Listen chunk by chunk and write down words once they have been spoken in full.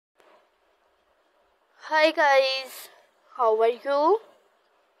Hi guys, how are you?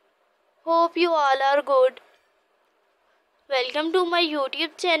 Hope you all are good. Welcome to my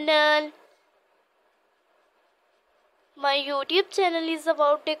YouTube channel. My YouTube channel is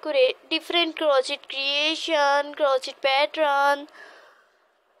about different crochet creation, crochet pattern,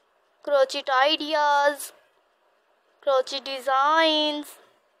 crochet ideas, crochet designs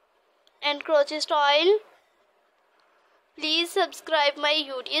and crochet style. Please subscribe my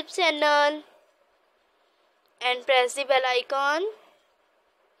YouTube channel and press the bell icon.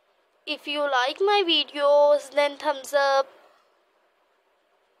 If you like my videos, then thumbs up.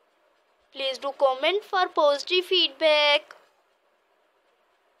 Please do comment for positive feedback.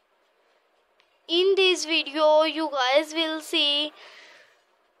 In this video, you guys will see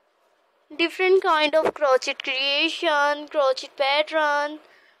different kind of crochet creation, crochet pattern,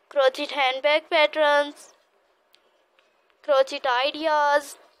 crochet handbag patterns, crochet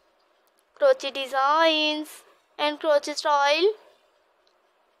ideas, crochet designs and crochet style.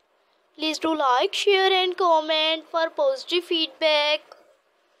 Please do like, share and comment for positive feedback.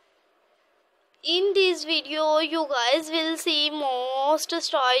 In this video, you guys will see most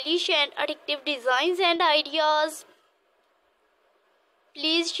stylish and addictive designs and ideas.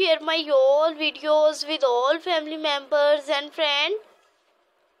 Please share my all videos with all family members and friends.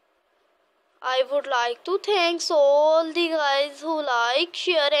 I would like to thank all the guys who like,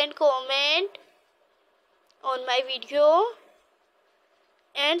 share and comment on my video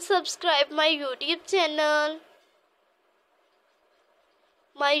and subscribe my YouTube channel.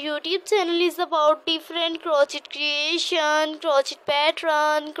 My YouTube channel is about different crochet creation, crochet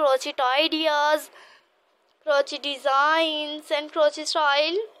pattern, crochet ideas, crochet designs and crochet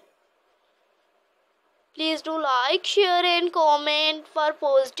style. Please do like, share and comment for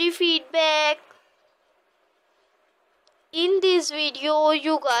positive feedback. In this video,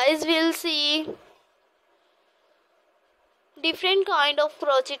 you guys will see different kind of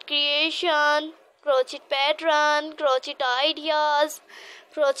crochet creation, crochet pattern, crochet ideas,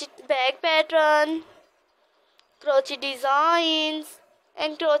 crochet bag pattern, crochet designs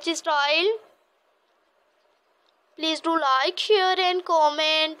and crochet style. Please do like, share and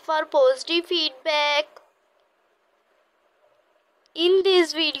comment for positive feedback. In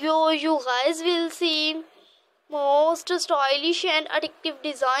this video, you guys will see most stylish and addictive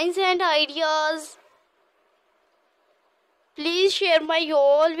designs and ideas. Please share my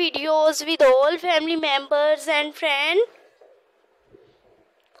all videos with all family members and friends.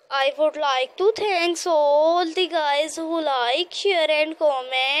 I would like to thank all the guys who like, share and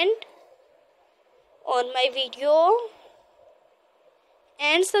comment on my video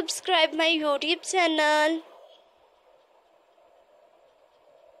and subscribe my YouTube channel.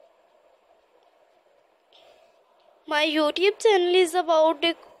 My YouTube channel is about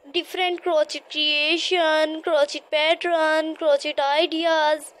different crochet creation, crochet pattern, crochet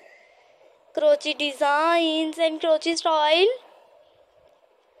ideas, crochet designs and crochet style.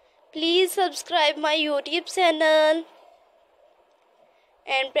 Please subscribe my YouTube channel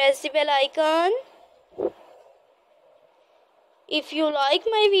and press the bell icon. If you like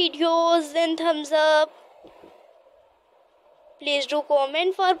my videos, then thumbs up. Please do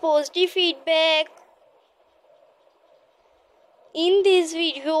comment for positive feedback. In this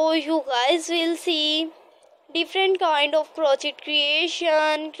video, you guys will see different kind of crochet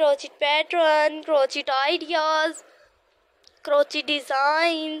creation, crochet pattern, crochet ideas, crochet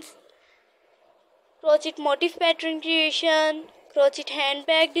designs, crochet motif pattern creation, crochet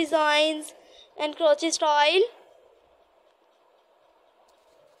handbag designs and crochet style.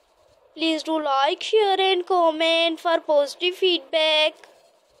 Please do like, share and comment for positive feedback.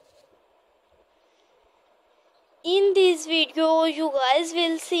 In this video, you guys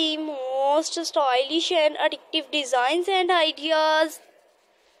will see most stylish and addictive designs and ideas.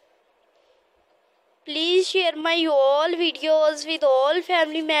 Please share my all videos with all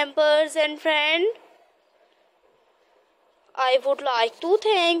family members and friends. I would like to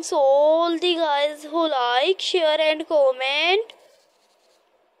thank all the guys who like, share and comment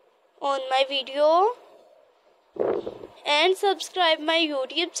on my video and subscribe my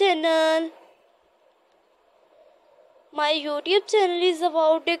YouTube channel. My YouTube channel is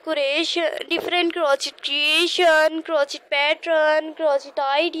about different crochet creation, crochet pattern, crochet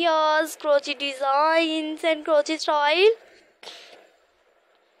ideas, crochet designs and crochet style.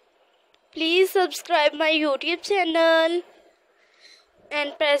 Please subscribe my YouTube channel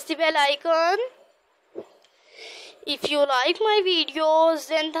and press the bell icon. If you like my videos,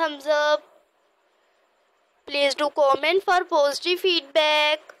 then thumbs up. Please do comment for positive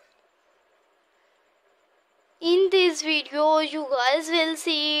feedback. In this video, you guys will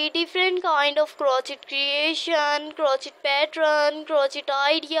see different kind of crochet creation, crochet pattern, crochet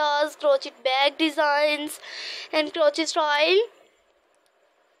ideas, crochet bag designs, and crochet style.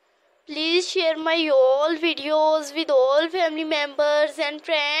 Please share my all videos with all family members and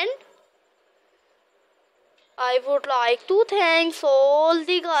friends. I would like to thank all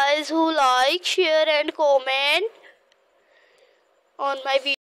the guys who like, share and comment on my video.